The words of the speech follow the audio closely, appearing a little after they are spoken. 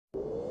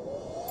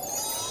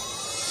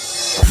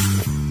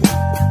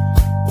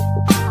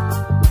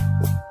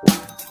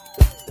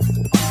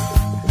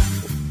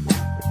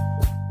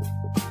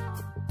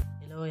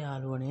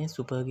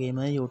Super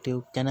ගේමර්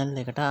YouTube channel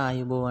එකට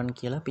ආයුබෝවන්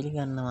කියලා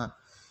පිළිගන්නවා.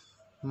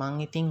 මම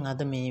ඉතින්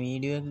අද මේ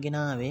වීඩියෝ එක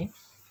ගෙනාවේ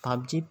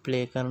PUBG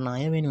play කරන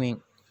අය වෙනුවෙන්.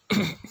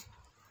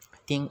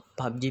 ඉතින්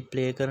PUBG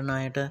play කරන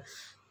අයට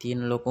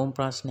තියෙන ලොකුම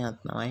ප්‍රශ්නයක්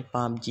තමයි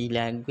PUBG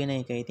lag වෙන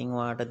එක. ඉතින්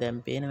ඔයාලට දැන්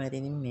පේනවා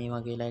ඉතින් මේ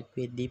වගේ lag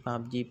වෙද්දී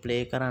PUBG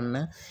play කරන්න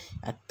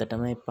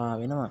ඇත්තටම එපා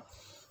වෙනවා.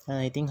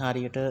 ඉතින්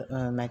හරියට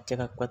මැච්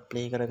එකක්වත්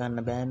play කරගන්න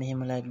බෑ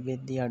මෙහෙම lag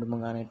වෙද්දී. අඩුම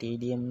ගානේ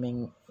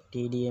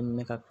TDM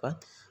එකක්වත්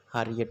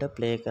හරියට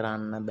play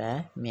කරන්න බෑ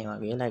මේ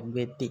වගේ lag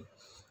වෙද්දී.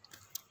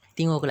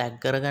 ඉතින් ඕක lag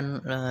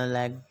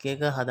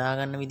එක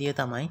හදාගන්න විදිය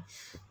තමයි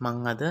මම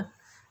අද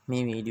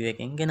මේ වීඩියෝ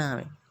එකෙන්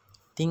ගෙනාවේ.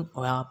 ඉතින්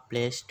ඔයා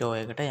Play Store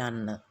එකට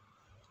යන්න.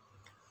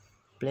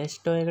 Play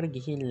Store එකට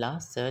ගිහිල්ලා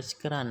search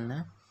කරන්න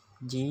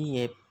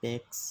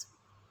GFX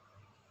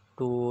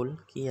tool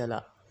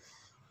කියලා.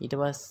 ඊට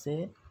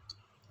පස්සේ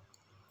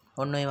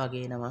ඔන්න ඔය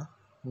වගේ නම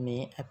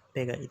මේ app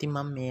එක. ඉතින්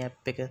මම මේ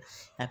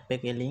app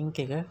එකේ link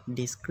එක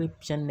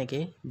description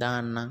එකේ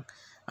දාන්නම්.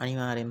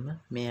 අනිවාර්යෙන්ම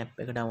මේ app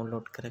එක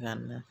download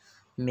කරගන්න.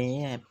 මේ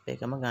app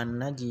එකම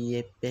ගන්න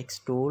GFX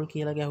tool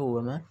කියලා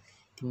ගැහුවම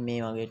ඉතින් මේ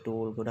වගේ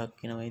tool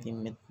ගොඩක් එනවා. ඉතින්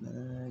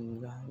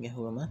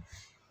ගැහුවම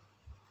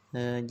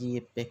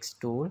GFX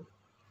tool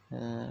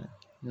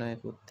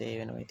නොයෙකුත් ඒ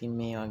වෙනවා. ඉතින්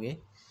මේ වගේ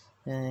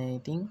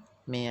ඉතින්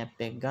මේ app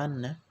එක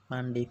ගන්න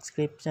මම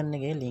description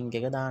එකේ link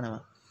එක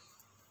දානවා.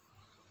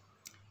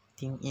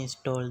 ඉතින්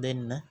install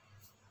දෙන්න.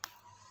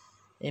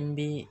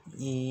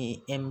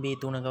 MB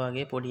 3ක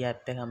වගේ පොඩි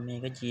app එකක්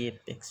මේක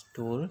GFX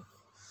tool.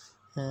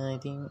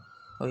 ඉතින්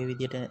ඔය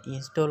විදිහට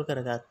install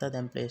කරගත්තා.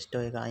 දැන් Play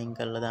Store එක අයින්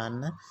කරලා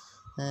දාන්න.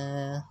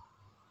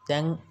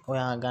 දැන්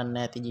ඔයා ගන්න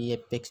ඇති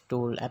GFX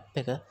tool app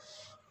එක.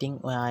 ඉතින්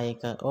ඔයා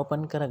ඒක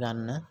open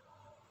කරගන්න.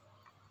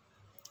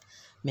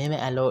 මෙහෙම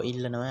allow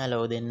ඉල්ලනවා.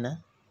 allow දෙන්න.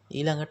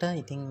 ඊළඟට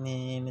ඉතින්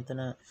මේ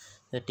මෙතන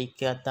ටික්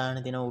එකක්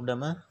දාන්න තියෙන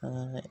උඩම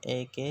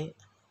ඒකේ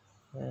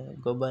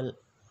global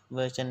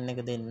version එක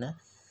දෙන්න.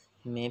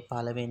 මේ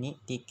පළවෙනි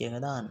ටික් එක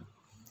දාන්න.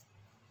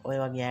 ඔය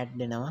වගේ ad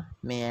දෙනවා.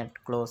 මේ ad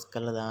close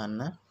කරලා දාන්න.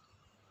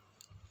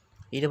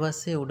 ඊට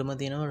පස්සේ උඩම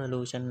තියෙන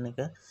resolution එක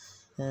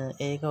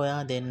ඒක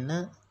ඔයා දෙන්න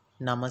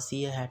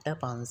 960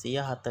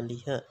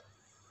 540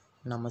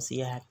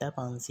 960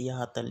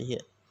 540.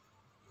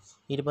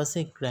 ඊට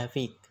පස්සේ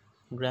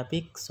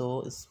graphic so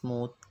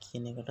smooth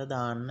කියන එකට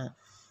දාන්න.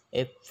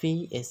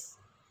 FPS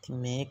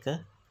මේක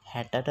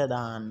 60ට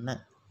දාන්න.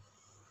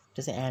 ඊට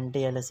පස්සේ anti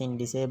aliasing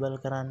disable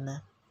කරන්න.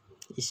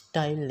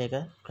 style එක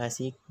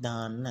classic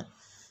දාන්න.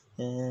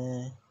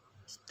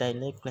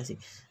 style එක classic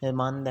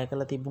මම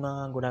දැකලා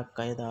තිබුණා ගොඩක්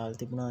අය දාලා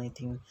තිබුණා.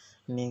 ඉතින්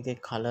මේකේ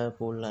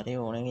කලර්ෆුල් හරි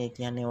ඕන එක. ඒ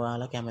කියන්නේ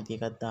ඔයාලා කැමති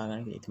එකක්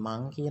දාගන්න කියලා. ඉතින්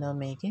මම කියනවා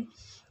මේකේ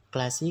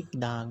classic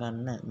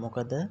දාගන්න.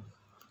 මොකද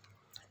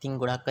ඉතින්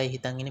ගොඩක් අය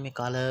හිතන් ඉන්නේ මේ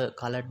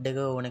කලර්ඩ් එක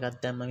ඕන එකක්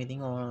දැම්මම ඉතින්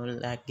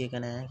lag එක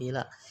නෑ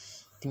කියලා.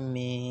 ඉතින්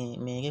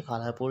මේකේ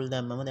කලර්ෆුල්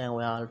දැම්මම දැන්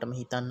ඔයාලටම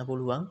හිතන්න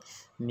පුළුවන්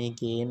මේ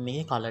ගේම්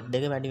එකේ කලර්ඩ්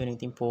එක වැඩි වෙනවා.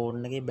 ඉතින් ෆෝන්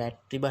එකේ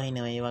බැටරි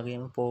බහිනවා. ඒ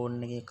වගේම ෆෝන්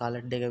එකේ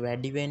කලර්ඩ් එක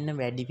වැඩි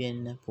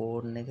වෙන්න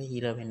ෆෝන් එක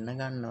හිර වෙන්න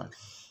ගන්නවා.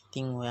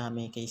 ඉතින් ඔයා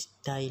මේකේ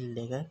ස්ටයිල්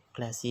එක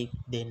ක්ලාසික්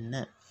දෙන්න.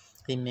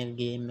 ඉතින් මේ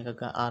ගේම්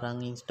එක අරන්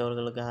ඉන්ස්ටෝල්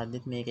කරලා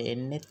ගහද්දිත් මේක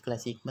එන්නේ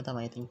ක්ලාසික්ම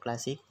තමයි. ඉතින්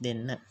ක්ලාසික්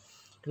දෙන්න.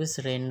 ඊට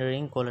පස්සේ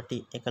rendering quality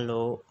එක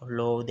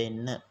low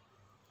දෙන්න.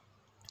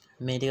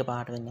 මේ ටික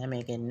පාට වෙන්නේ නැහැ.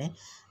 මේක එන්නේ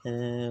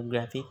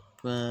graphic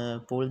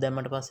pool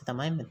දැම්මට පස්සේ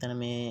තමයි මෙතන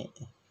මේ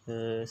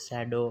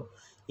shadow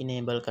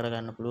enable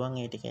කරගන්න පුළුවන්.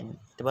 ඒ ටික එන්නේ.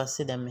 ඊට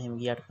පස්සේ දැන් මෙහෙම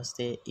ගියාට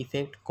පස්සේ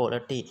effect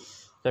quality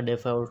එක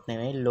default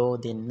නෙමෙයි low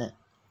දෙන්න.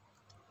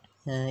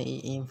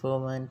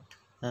 informant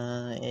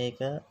ඒක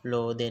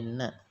low දෙන්න.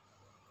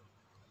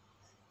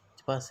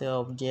 ඊට පස්සේ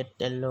object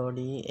LOD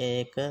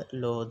ඒක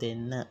low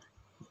දෙන්න.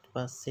 ඊට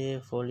පස්සේ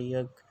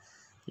foliage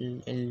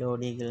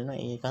LOD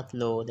කියලා ඒකත්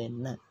low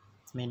දෙන්න.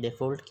 මේ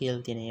default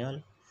කියලා තියෙන ඒවල්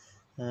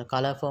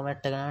color format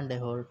එක ගන්න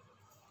default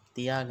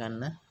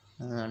තියාගන්න.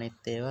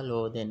 අනිත් ඒවා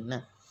low දෙන්න.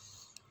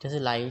 ඊට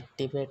පස්සේ light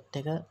effect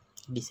එක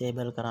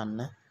disable කරන්න.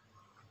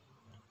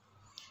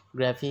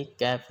 graphic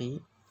AFI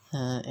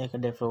ඒක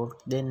default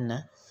දෙන්න.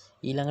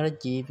 ඊළඟට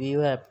GPU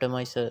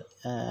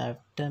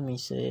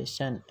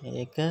optimization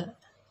ඒක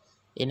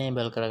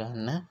enable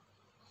කරගන්න.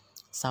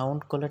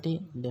 sound quality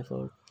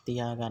default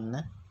තියාගන්න.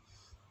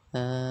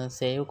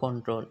 save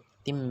control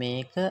ඉතින්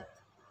මේක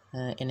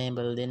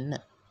enable දෙන්න.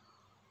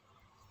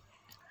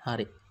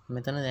 හරි.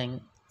 මෙතන දැන්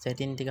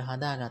setting ටික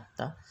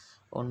හදාගත්තා.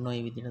 ඔන්න ඔය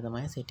විදිහට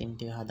තමයි setting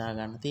ටික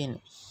හදාගන්න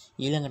තියෙන්නේ.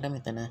 ඊළඟට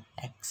මෙතන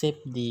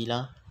accept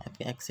දීලා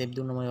accept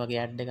දුන්නම ඔය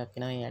වගේ ad එකක්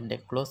එනවා. ඒ ad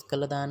එක close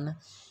කරලා දාන්න.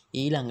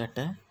 ඊළඟට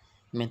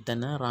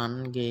මෙතන run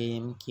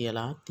game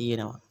කියලා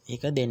තියෙනවා.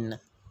 ඒක දෙන්න.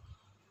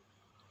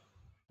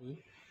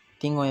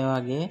 ඉතින් ඔය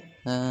වගේ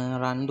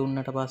run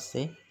දුන්නට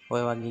පස්සේ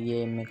ඔය වගේ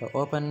game එක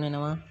open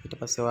වෙනවා. ඊට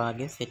පස්සේ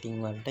ඔයාගේ setting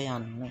වලට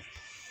යන්න.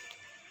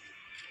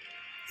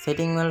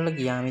 setting වලට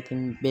ගියාම ඉතින්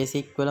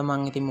basic වල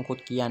මම ඉතින්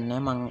මොකොත් කියන්නේ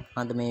නැහැ. මම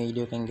අද මේ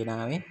වීඩියෝ එකෙන්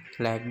ගෙනාවේ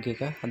lag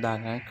එක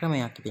හදාගන්න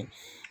ක්‍රමයක්. ඉතින්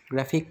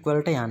graphic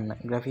වලට යන්න.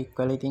 graphic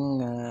වල ඉතින්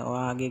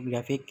ඔයාගේ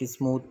graphic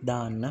smooth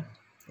දාන්න.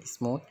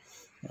 smooth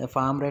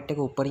ෆාම් රේට් එක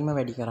උඩරිම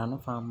වැඩි කරන්න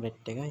ෆාම්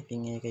රේට් එක.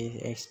 ඉතින් ඒක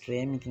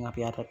එක්ස්ට්‍රීම්. ඉතින්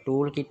අපි අර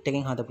ටූල් කිට්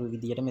එකෙන් හදපු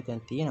විදියට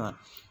මෙතන තියෙනවා.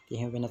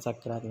 එහෙම වෙනසක්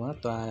කරලා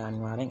තිබුණොත් ඔයාලා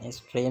අනිවාර්යෙන්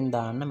එක්ස්ට්‍රීම්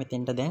දාන්න.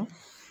 මෙතෙන්ට දැන්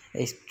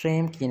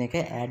එක්ස්ට්‍රීම් කියන එක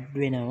ඇඩ්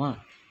වෙනවා.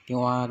 ඉතින්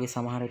ඔයාගේ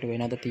සමහර විට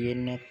වෙනද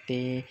තියෙන්නේ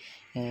නැත්තේ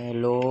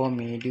ලෝ,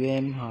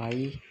 මීඩියම්,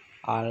 හයි,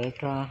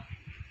 අල්ට්‍රා.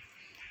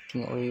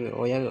 ඉතින්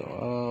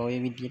ඔය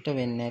විදියට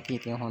වෙන්නේ නැති.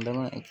 ඉතින් හොඳම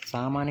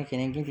සාමාන්‍ය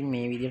කෙනෙක්ගේ ඉතින්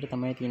මේ විදියට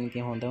තමයි තියෙන්නේ.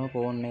 ඉතින් හොඳම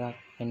ෆෝන් එකක්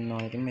වෙන්න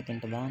ඕනේ. ඉතින්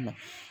මෙතෙන්ට දාන්න.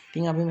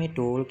 ඉතින් අපි මේ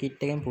ටූල්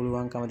කිට් එකෙන්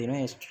පුළුවන්කම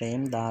දෙනවා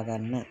එක්ස්ට්‍රීම්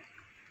දාගන්න.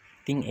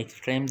 ඉතින්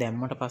එක්ස්ට්‍රීම්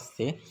දැම්මට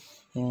පස්සේ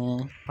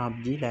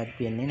PUBG ලැග්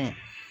වෙන්නේ නැහැ.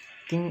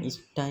 ඉතින්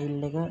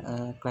ස්ටයිල් එක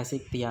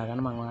ක්ලාසික්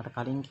තියාගන්න. මම ඔයාලට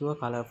කලින් කිව්වා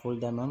කලර්ෆුල්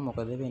දැම්මම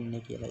මොකද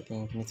වෙන්නේ කියලා. ඉතින්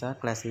ඒක නිසා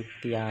ක්ලාසික්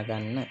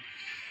තියාගන්න.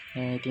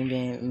 ඉතින්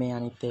මේ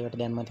අනිත් ඒවාට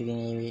දැම්මත් ඉතින්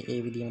ඒ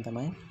විදිහම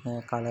තමයි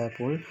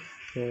colourful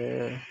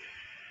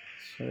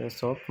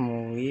soft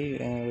movie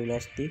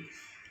realistic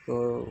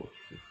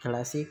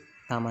classic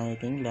තමයි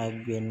ඉතින් ලැග්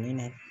වෙන්නේ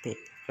නැත්තේ.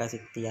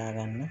 ක්ලාසික්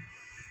තියාගන්න.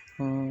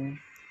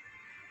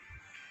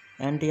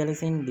 anti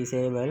aliasing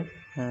disable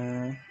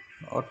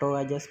auto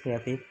adjust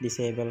graphic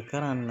disable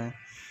කරන්න.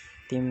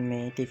 ඉතින්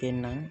මේ ටිකෙන්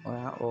නම්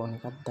ඔයා ඕන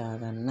එකක්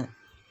දාගන්න.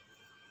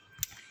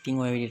 ඉතින්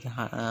ඔය විදිහට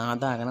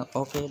හදාගෙන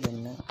ඕකේ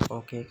දෙන්න.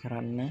 ඕකේ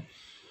කරන්න.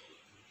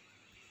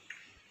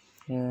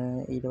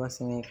 ඊට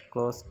පස්සේ මේක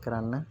ක්ලෝස්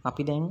කරන්න.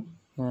 අපි දැන්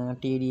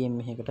TDM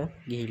එකකට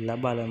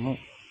ගිහිල්ලා බලමු.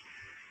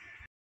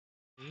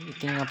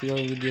 ඉතින් අපි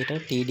ওই විදිහට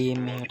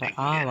TDM එකට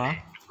ආවා.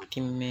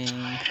 ඉතින් මේ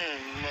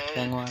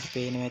දැන් ඔයාලට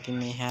පේනවා ඉතින්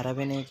මේ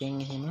හැරවෙන එකෙන්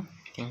එහෙම.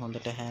 ඉතින්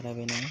හොඳට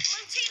හැරවෙනවා.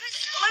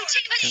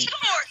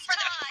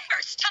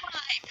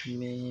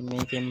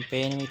 මේකෙන්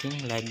පේනවා ඉතින්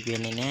ලැග්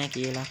වෙන්නේ නැහැ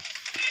කියලා.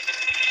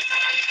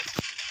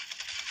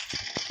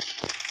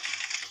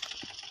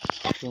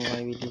 ඉතින්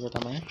ওই විදිහට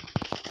තමයි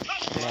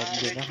ලැග්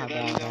එක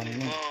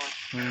හදාගන්නේ.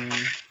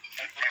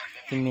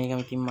 ඉතින් මේක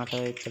ඉතින් මට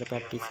එච්චර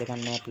ප්‍රැක්ටිස් එකක්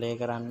නැහැ ප්ලේ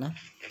කරන්න.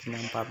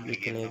 මම PUBG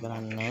ප්ලේ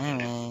කරන්නේ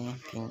නැහැ.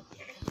 ඉතින්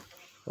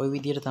ওই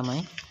විදිහට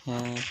තමයි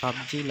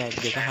PUBG ලැග්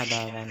එක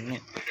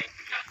හදාගන්නේ.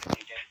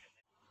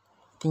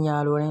 ඉතින්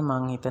යාළුවනේ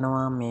මම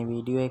හිතනවා මේ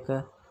වීඩියෝ එක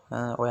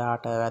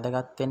ඔයාට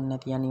වැදගත් වෙන්න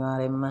ඇති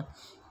අනිවාර්යෙන්ම.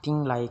 ඉතින්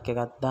ලයික්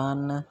එකක්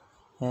දාන්න.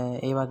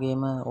 ඒ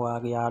වගේම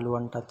ඔයාගේ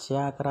යාළුවන්ටත්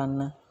ෂෙයා කරන්න.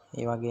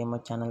 ඒ වගේම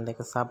channel එක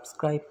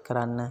subscribe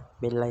කරන්න.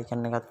 bell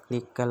icon එකත්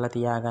click කරලා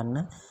තියාගන්න.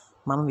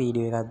 මම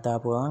වීඩියෝ එකක්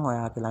දාපුවම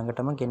ඔයාගේ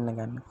ළඟටම ගෙන්න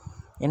ගන්න.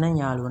 එහෙනම්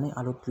යාළුවනේ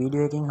අලුත්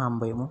වීඩියෝ එකකින්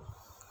හම්බ වෙමු.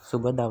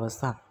 සුබ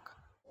දවසක්.